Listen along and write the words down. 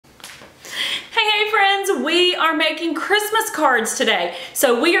we are making Christmas cards today.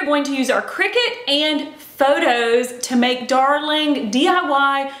 So we are going to use our Cricut and photos to make darling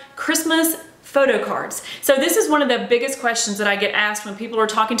DIY Christmas photo cards. So this is one of the biggest questions that I get asked when people are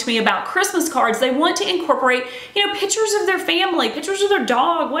talking to me about Christmas cards. They want to incorporate, you know, pictures of their family, pictures of their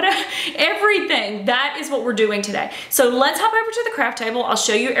dog, whatever, everything. That is what we're doing today. So let's hop over to the craft table. I'll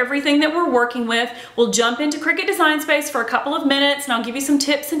show you everything that we're working with. We'll jump into Cricut Design Space for a couple of minutes and I'll give you some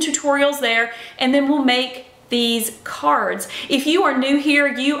tips and tutorials there, and then we'll make these cards. If you are new here,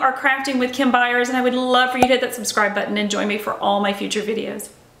 you are crafting with Kim Byers, and I would love for you to hit that subscribe button and join me for all my future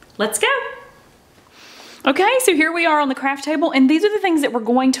videos. Let's go. Okay, so here we are on the craft table, and these are the things that we're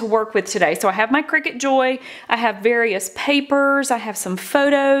going to work with today. So I have my Cricut Joy, I have various papers, I have some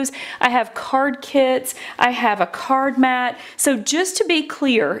photos, I have card kits, I have a card mat. So just to be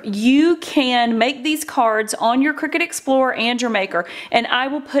clear, you can make these cards on your Cricut Explorer and your Maker, and I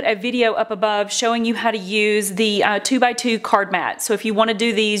will put a video up above showing you how to use the 2x2 card mat. So if you want to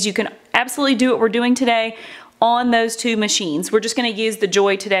do these, you can absolutely do what we're doing today on those two machines. We're just going to use the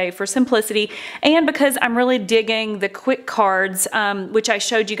Joy today for simplicity, and because I'm really digging the quick cards, which I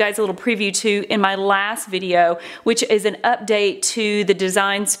showed you guys a little preview to in my last video, which is an update to the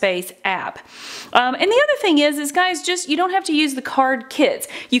Design Space app. And the other thing is guys, just you don't have to use the card kits.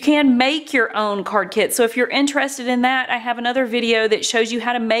 You can make your own card kits. So if you're interested in that, I have another video that shows you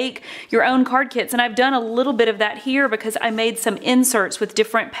how to make your own card kits, and I've done a little bit of that here because I made some inserts with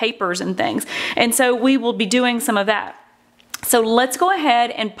different papers and things, and so we will be doing some of that. So let's go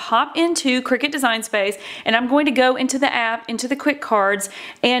ahead and pop into Cricut Design Space, and I'm going to go into the app, into the quick cards,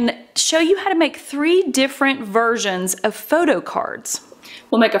 and show you how to make 3 different versions of photo cards.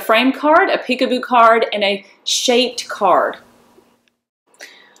 We'll make a frame card, a peekaboo card, and a shaped card.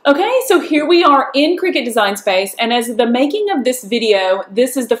 Okay, so here we are in Cricut Design Space, and as the making of this video,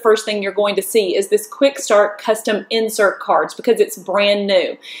 this is the first thing you're going to see is this Quick Start Custom Insert Cards because it's brand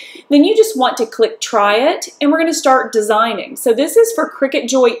new. Then you just want to click Try It, and we're going to start designing. So this is for Cricut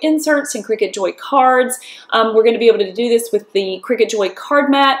Joy inserts and Cricut Joy cards. We're going to be able to do this with the Cricut Joy card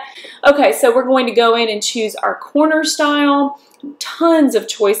mat. Okay, so we're going to go in and choose our corner style. Tons of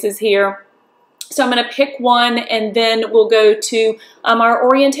choices here. So I'm going to pick one, and then we'll go to our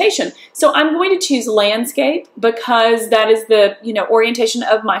orientation. So I'm going to choose landscape because that is the orientation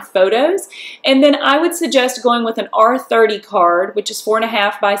of my photos. And then I would suggest going with an R30 card, which is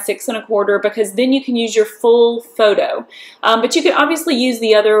 4.5 by 6.25, because then you can use your full photo. But you can obviously use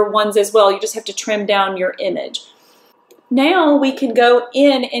the other ones as well. You just have to trim down your image. Now we can go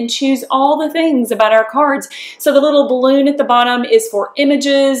in and choose all the things about our cards. So the little balloon at the bottom is for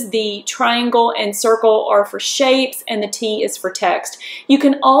images, the triangle and circle are for shapes, and the T is for text. You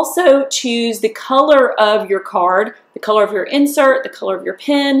can also choose the color of your card, the color of your insert, the color of your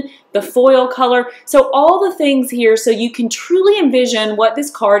pen, the foil color. So all the things here so you can truly envision what this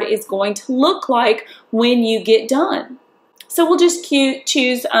card is going to look like when you get done. So we'll just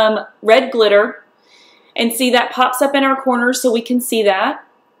choose red glitter, and see that pops up in our corners so we can see that.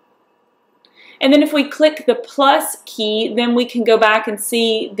 And then if we click the plus key, then we can go back and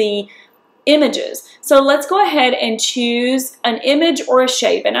see the images. So let's go ahead and choose an image or a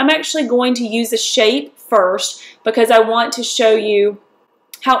shape. And I'm actually going to use a shape first because I want to show you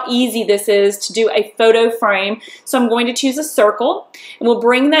how easy this is to do a photo frame. So I'm going to choose a circle, and we'll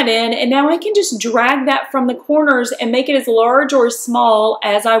bring that in, and now I can just drag that from the corners and make it as large or as small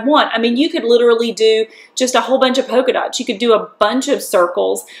as I want. I mean, you could literally do just a whole bunch of polka dots. You could do a bunch of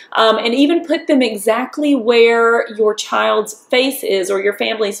circles, and even put them exactly where your child's face is or your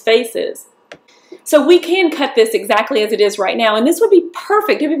family's face is. So we can cut this exactly as it is right now, and this would be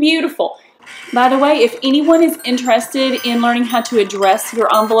perfect. It would be beautiful. By the way, if anyone is interested in learning how to address your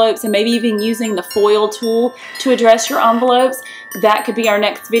envelopes and maybe even using the foil tool to address your envelopes, that could be our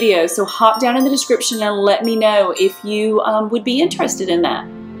next video. So hop down in the description and let me know if you would be interested in that.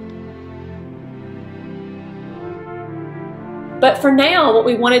 But for now, what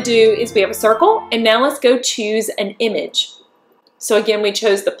we want to do is we have a circle, and now let's go choose an image. So again, we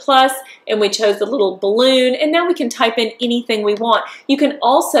chose the plus and we chose the little balloon, and now we can type in anything we want. You can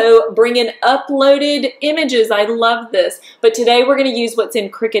also bring in uploaded images. I love this. But today we're going to use what's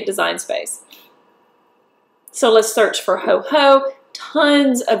in Cricut Design Space. So let's search for ho-ho.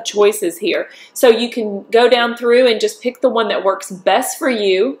 Tons of choices here. So you can go down through and just pick the one that works best for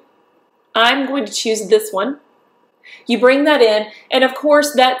you. I'm going to choose this one. You bring that in, and of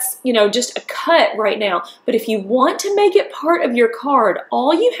course that's, just a cut right now. But if you want to make it part of your card,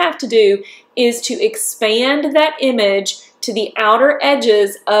 all you have to do is to expand that image to the outer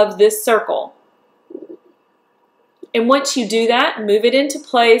edges of this circle. And once you do that, move it into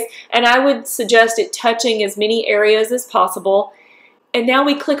place, and I would suggest it touching as many areas as possible. And now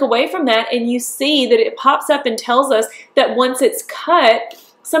we click away from that, and you see that it pops up and tells us that once it's cut,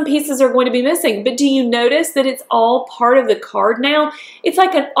 some pieces are going to be missing. But do you notice that it's all part of the card now? It's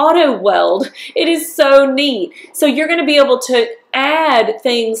like an auto weld. It is so neat. So you're going to be able to add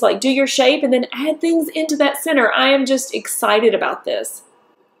things like do your shape and then add things into that center. I am just excited about this.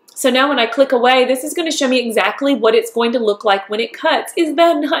 So now when I click away, this is going to show me exactly what it's going to look like when it cuts. Is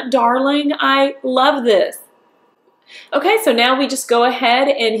that not darling? I love this. Okay, so now we just go ahead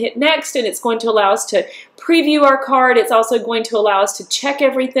and hit next, and it's going to allow us to preview our card. It's also going to allow us to check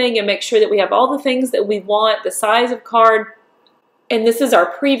everything and make sure that we have all the things that we want, the size of card. And this is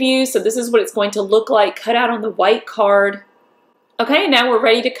our preview, so this is what it's going to look like cut out on the white card. Okay, now we're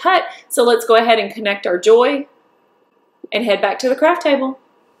ready to cut, so let's go ahead and connect our joy and head back to the craft table.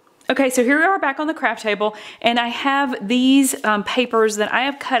 Okay, so here we are back on the craft table, and I have these papers that I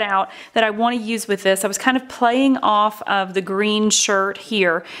have cut out that I want to use with this. I was kind of playing off of the green shirt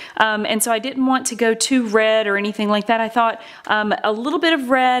here, and so I didn't want to go too red or anything like that. I thought a little bit of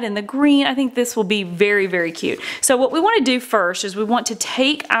red and the green, I think this will be very, very cute. So what we want to do first is we want to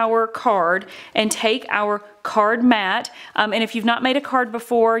take our card and take our card mat, and if you've not made a card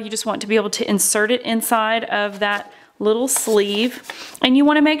before, you just want to be able to insert it inside of that little sleeve, and you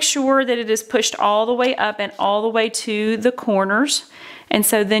want to make sure that it is pushed all the way up and all the way to the corners. And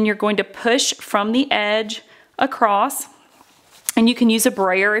so then you're going to push from the edge across, and you can use a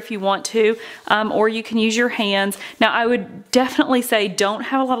brayer if you want to, or you can use your hands. Now I would definitely say don't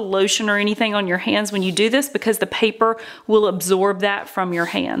have a lot of lotion or anything on your hands when you do this, because the paper will absorb that from your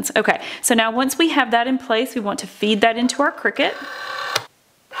hands. Okay, so now once we have that in place, we want to feed that into our Cricut.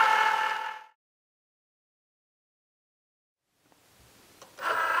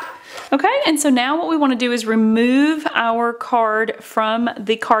 Okay, and so now what we want to do is remove our card from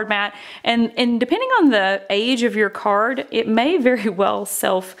the card mat, and depending on the age of your card, it may very well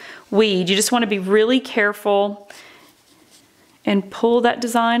self-weed. You just want to be really careful and pull that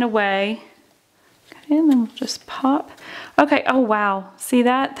design away. Okay, and then we'll just pop. Okay, oh wow, see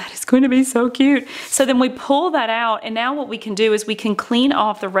that? That is going to be so cute. So then we pull that out, and now what we can do is we can clean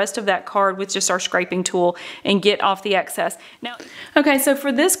off the rest of that card with just our scraping tool and get off the excess. Now, okay, so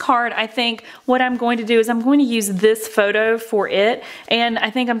for this card, I think what I'm going to do is I'm going to use this photo for it, and I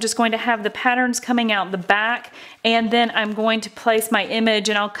think I'm just going to have the patterns coming out the back, and then I'm going to place my image,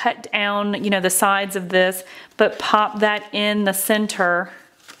 and I'll cut down, you know, the sides of this, but pop that in the center.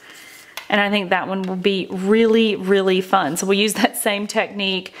 And I think that one will be really, really fun. So we'll use that same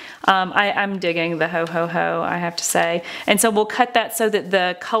technique. I'm digging the ho, ho, ho, I have to say. And so we'll cut that so that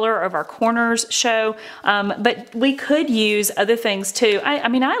the color of our corners show. But we could use other things too. I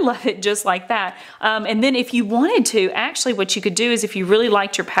mean, I love it just like that. And then if you wanted to, actually what you could do is if you really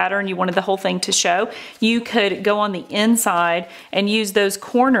liked your pattern, you wanted the whole thing to show, you could go on the inside and use those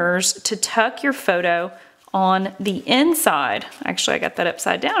corners to tuck your photo on the inside. Actually, I got that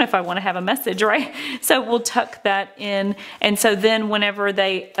upside down if I want to have a message, right? So we'll tuck that in, and so then whenever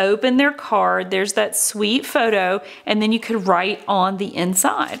they open their card, there's that sweet photo, and then you could write on the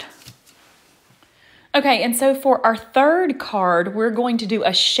inside. Okay, and so for our third card, we're going to do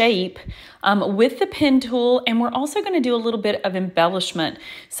a shape with the pen tool, and we're also going to do a little bit of embellishment.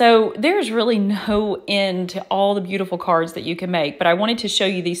 So there's really no end to all the beautiful cards that you can make, but I wanted to show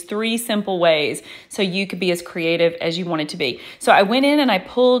you these 3 simple ways so you could be as creative as you wanted to be. So I went in and I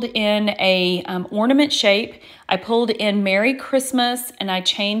pulled in a ornament shape. I pulled in Merry Christmas, and I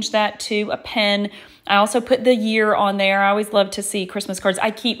changed that to a pen. I also put the year on there. I always love to see Christmas cards.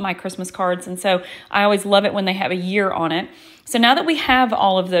 I keep my Christmas cards, and so I always love it when they have a year on it. So now that we have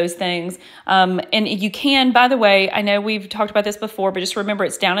all of those things, and you can, by the way, I know we've talked about this before, but just remember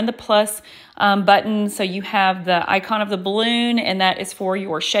it's down in the plus button. So you have the icon of the balloon, and that is for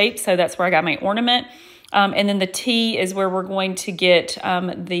your shape. So that's where I got my ornament. And then the T is where we're going to get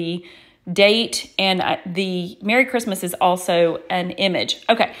the date, and the Merry Christmas is also an image.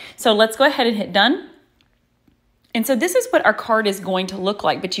 Okay, so let's go ahead and hit done. And so this is what our card is going to look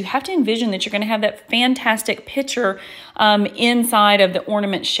like, but you have to envision that you're going to have that fantastic picture inside of the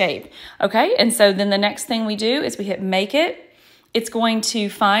ornament shape. Okay, and so then the next thing we do is we hit make it. It's going to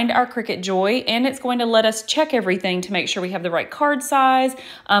find our Cricut Joy, and it's going to let us check everything to make sure we have the right card size,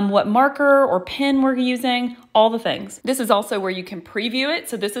 what marker or pen we're using, all the things. This is also where you can preview it.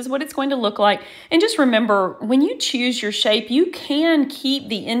 So this is what it's going to look like. And just remember, when you choose your shape, you can keep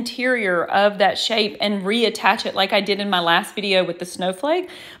the interior of that shape and reattach it like I did in my last video with the snowflake.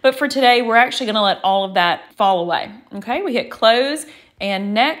 But for today, we're actually going to let all of that fall away. Okay, we hit close,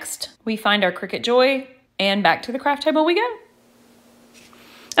 and next we find our Cricut Joy, and back to the craft table we go.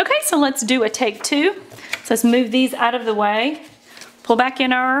 Okay, so let's do a take 2. So let's move these out of the way. Pull back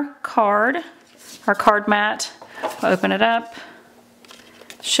in our card mat. We'll open it up.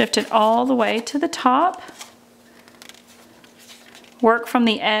 Shift it all the way to the top. Work from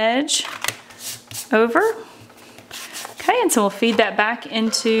the edge over. Okay, and so we'll feed that back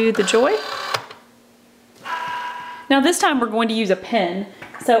into the joy. Now this time we're going to use a pen.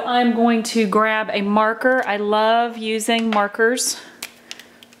 So I'm going to grab a marker. I love using markers.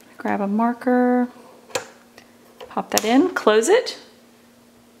 Grab a marker, pop that in, close it,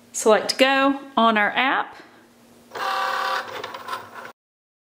 select go on our app.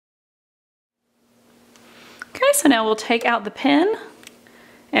 Okay, so now we'll take out the pen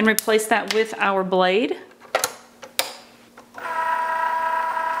and replace that with our blade.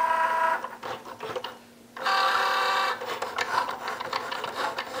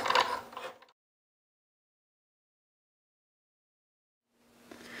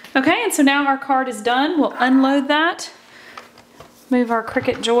 Okay, and so now our card is done. We'll unload that, move our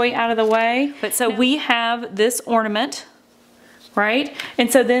Cricut Joy out of the way. But so we have this ornament, right?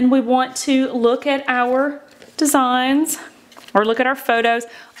 And so then we want to look at our designs or look at our photos.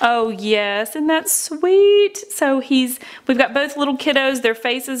 Oh yes, isn't that sweet? So we've got both little kiddos, their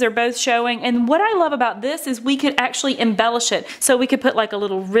faces are both showing. And what I love about this is we could actually embellish it. So we could put like a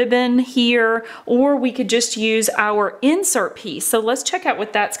little ribbon here, or we could just use our insert piece. So let's check out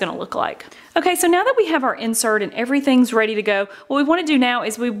what that's gonna look like. Okay, so now that we have our insert and everything's ready to go, what we want to do now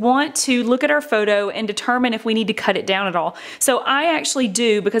is we want to look at our photo and determine if we need to cut it down at all. So I actually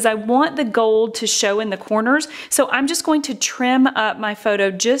do, because I want the gold to show in the corners. So I'm just going to trim up my photo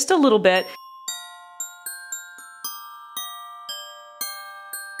just a little bit.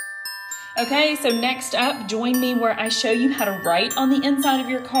 Okay, so next up, join me where I show you how to write on the inside of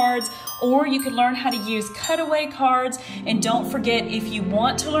your cards, or you can learn how to use cutaway cards. And don't forget, if you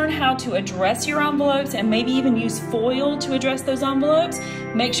want to learn how to address your envelopes and maybe even use foil to address those envelopes,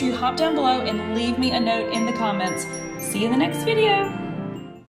 make sure you hop down below and leave me a note in the comments. See you in the next video.